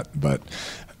or not, but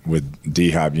with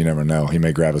D-Hop, you never know. He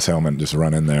may grab his helmet and just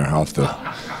run in there out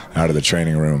of the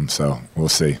training room, so we'll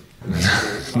see.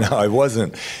 No, it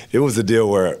wasn't. It was a deal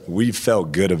where we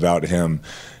felt good about him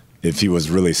if he was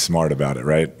really smart about it,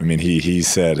 right? I mean, he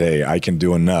said, hey, I can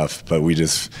do enough, but we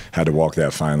just had to walk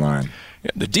that fine line.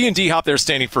 Yeah, the D&D hop there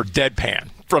standing for deadpan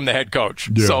from the head coach.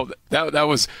 Yeah. So that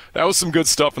was some good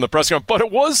stuff in the press conference. But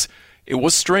it was it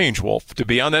was strange, Wolf, to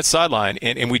be on that sideline.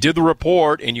 And we did the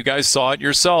report, and you guys saw it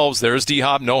yourselves. There's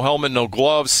D-Hop, no helmet, no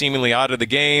gloves, seemingly out of the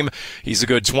game. He's a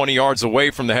good 20 yards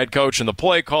away from the head coach and the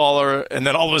play caller. And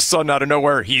then all of a sudden, out of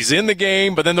nowhere, he's in the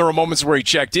game. But then there were moments where he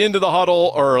checked into the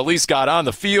huddle or at least got on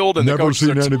the field. And Never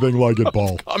seen anything like it,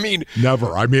 Paul. I mean,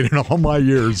 never. I mean, in all my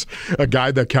years, a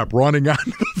guy that kept running on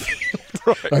the field,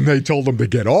 right. And they told him to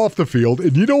get off the field.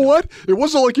 And you know what? It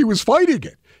wasn't like he was fighting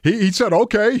it. He said,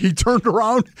 okay. He turned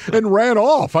around and ran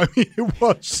off. I mean, it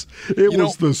was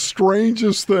the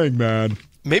strangest thing, man.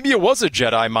 Maybe it was a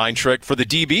Jedi mind trick for the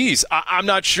DBs. I'm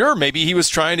not sure. Maybe he was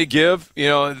trying to give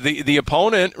the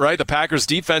opponent, right, the Packers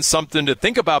defense, something to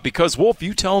think about because, Wolf,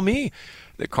 you tell me.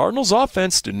 The Cardinals'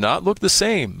 offense did not look the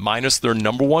same, minus their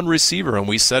number one receiver, and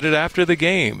we said it after the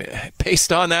game.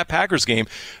 Based on that Packers game,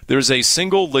 there's a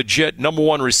single legit number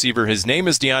one receiver. His name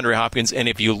is DeAndre Hopkins, and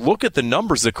if you look at the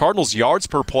numbers, the Cardinals' yards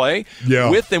per play,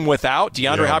 with and without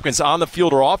DeAndre Hopkins on the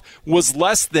field or off, was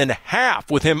less than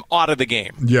half with him out of the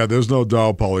game. Yeah, there's no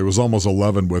doubt, Paul. It was almost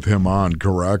 11 with him on,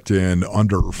 correct? And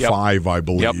under 5, I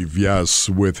believe, yes,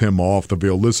 with him off the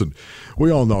field. Listen, we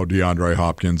all know DeAndre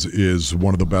Hopkins is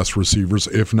one of the best receivers,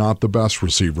 if not the best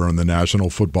receiver in the National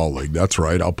Football League. That's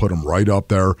right. I'll put him right up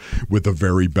there with the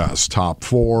very best. Top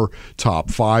 4, top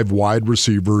 5 wide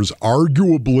receivers,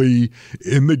 arguably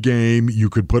in the game. You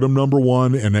could put him number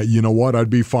 1, and you know what? I'd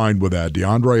be fine with that.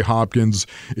 DeAndre Hopkins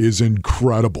is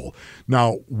incredible.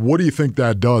 Now, what do you think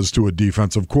that does to a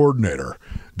defensive coordinator?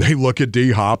 They look at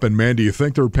D-Hop, and, man, do you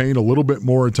think they're paying a little bit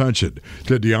more attention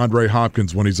to DeAndre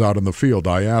Hopkins when he's out in the field?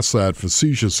 I ask that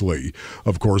facetiously,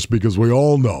 of course, because we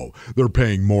all know they're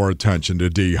paying more attention to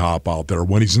D-Hop out there.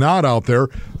 When he's not out there,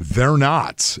 they're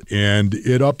not. And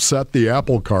it upset the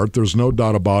apple cart. There's no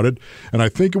doubt about it. And I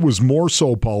think it was more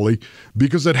so, Paulie,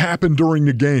 because it happened during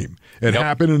the game. It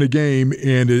happened in a game,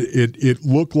 and it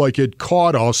looked like it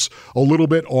caught us a little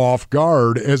bit off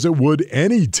guard, as it would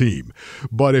any team.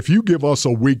 But if you give us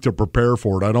a week to prepare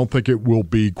for it, I don't think it will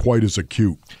be quite as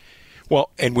acute.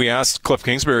 Well, and we asked Cliff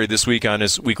Kingsbury this week on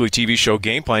his weekly TV show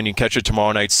Game Plan. You can catch it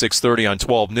tomorrow night, 6:30 on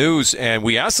 12 News. And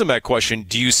we asked him that question,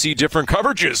 do you see different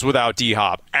coverages without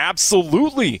D-Hop?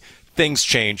 Absolutely. Things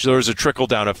change. There's a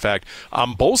trickle-down effect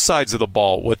on both sides of the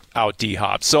ball without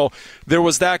D-Hop. So there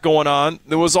was that going on.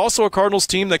 There was also a Cardinals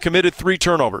team that committed 3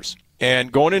 turnovers.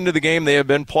 And going into the game, they have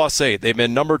been +8. They've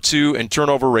been number 2 in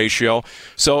turnover ratio.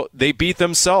 So they beat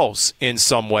themselves in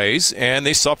some ways, and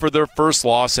they suffered their first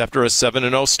loss after a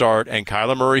 7-0 start. And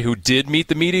Kyler Murray, who did meet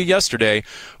the media yesterday,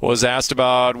 was asked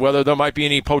about whether there might be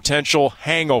any potential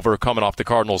hangover coming off the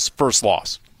Cardinals' first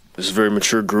loss. It's a very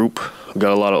mature group. We've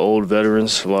got a lot of old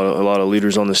veterans, a lot of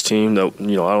leaders on this team that I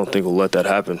don't think will let that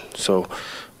happen. So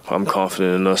I'm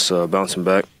confident in us bouncing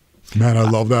back. Man, I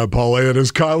love that, Paul. It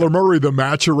is Kyler Murray, the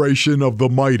maturation of the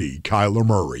mighty Kyler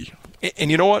Murray. And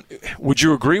you know what? Would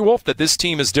you agree, Wolf, that this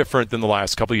team is different than the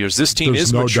last couple of years? This team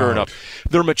is mature enough.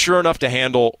 They're mature enough to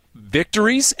handle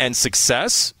victories and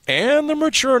success, and they're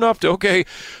mature enough to, okay,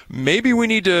 maybe we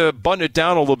need to button it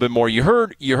down a little bit more. You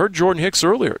heard Jordan Hicks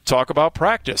earlier talk about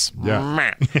practice.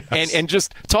 Yeah. Yes. And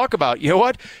just talk about, you know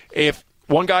what? If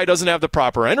one guy doesn't have the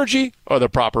proper energy or the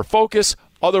proper focus,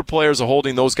 other players are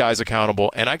holding those guys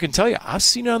accountable. And I can tell you, I've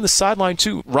seen it on the sideline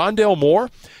too. Rondale Moore,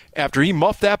 after he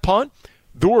muffed that punt,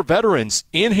 there were veterans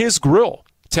in his grill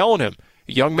telling him,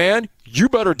 young man, you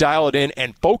better dial it in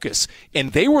and focus.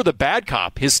 And they were the bad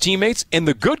cop, his teammates, and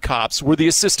the good cops were the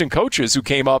assistant coaches who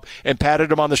came up and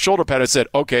patted him on the shoulder pad and said,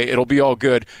 okay, it'll be all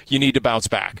good. You need to bounce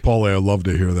back. Paulie, I love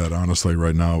to hear that, honestly,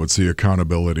 right now. It's the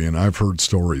accountability, and I've heard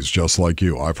stories just like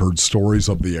you. I've heard stories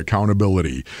of the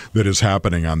accountability that is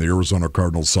happening on the Arizona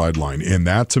Cardinals sideline, and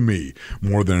that, to me,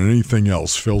 more than anything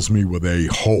else, fills me with a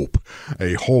hope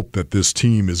that this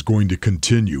team is going to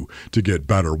continue to get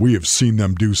better. We have seen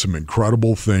them do some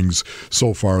incredible things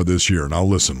so far this year. Now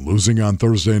listen, losing on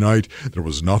Thursday night, there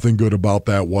was nothing good about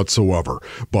that whatsoever.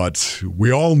 But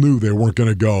we all knew they weren't going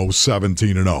to go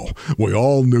 17-0. We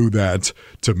all knew that.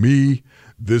 To me,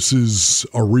 this is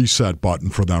a reset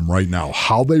button for them right now.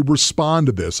 How they respond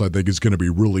to this, I think, is going to be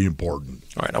really important.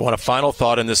 All right, I want a final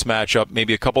thought in this matchup,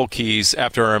 maybe a couple of keys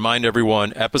after I remind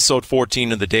everyone, episode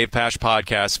 14 of the Dave Pasch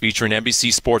podcast featuring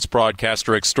NBC sports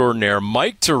broadcaster extraordinaire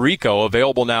Mike Tirico,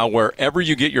 available now wherever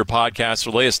you get your podcasts.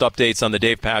 For latest updates on the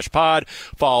Dave Pasch pod,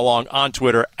 follow along on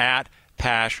Twitter at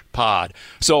PaschPod.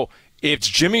 So, it's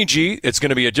Jimmy G. It's going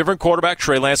to be a different quarterback.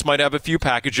 Trey Lance might have a few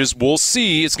packages. We'll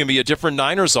see. It's going to be a different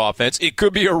Niners offense. It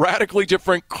could be a radically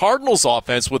different Cardinals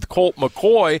offense with Colt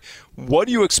McCoy. What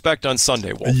do you expect on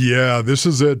Sunday, Wolf? Yeah, this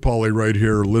is it, Paulie, right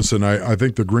here. Listen, I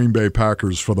think the Green Bay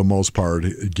Packers, for the most part,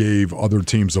 gave other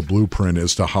teams a blueprint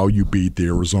as to how you beat the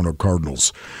Arizona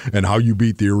Cardinals. And how you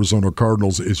beat the Arizona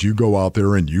Cardinals is you go out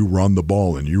there and you run the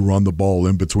ball, and you run the ball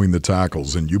in between the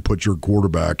tackles, and you put your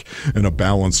quarterback in a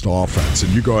balanced offense,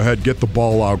 and you go ahead, get the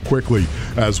ball out quickly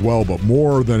as well. But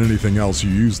more than anything else, you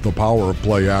use the power of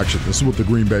play action. This is what the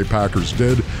Green Bay Packers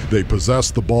did. They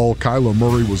possessed the ball. Kyler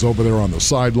Murray was over there on the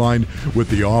sideline with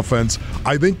the offense.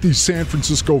 I think the San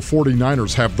Francisco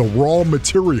 49ers have the raw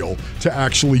material to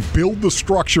actually build the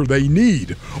structure they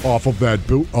need off of that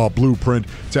blueprint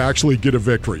to actually get a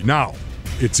victory. Now,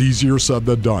 it's easier said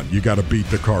than done. You got to beat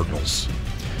the Cardinals.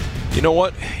 You know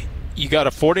what? You got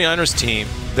a 49ers team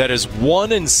that is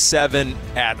 1-7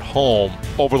 at home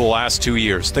over the last 2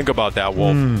 years. Think about that,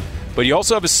 Wolf. But you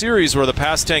also have a series where the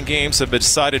past 10 games have been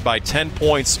decided by 10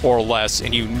 points or less,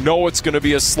 and you know it's going to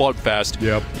be a slugfest.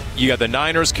 Yep. You got the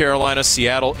Niners, Carolina,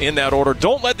 Seattle in that order.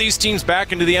 Don't let these teams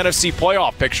back into the NFC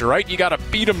playoff picture, right? You got to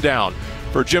beat them down.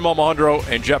 For Jim Almohandro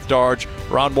and Jeff Darge,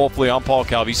 Ron Wolfley, I'm Paul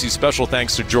Calvisi. Special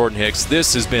thanks to Jordan Hicks.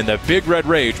 This has been the Big Red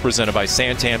Rage presented by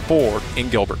Santan Ford in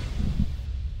Gilbert.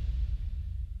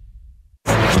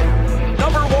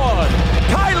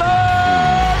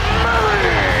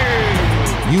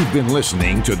 You've been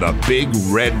listening to the Big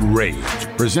Red Rage,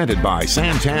 presented by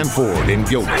Santan Ford in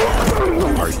Gilbert.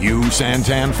 Are you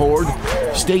Santan Ford?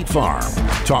 State Farm.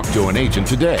 Talk to an agent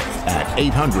today at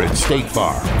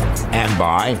 800-STATE-FARM. And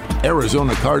by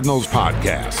Arizona Cardinals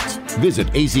Podcasts. Visit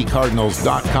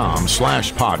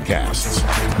azcardinals.com/podcasts.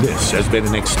 This has been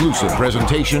an exclusive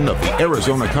presentation of the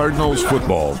Arizona Cardinals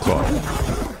Football Club.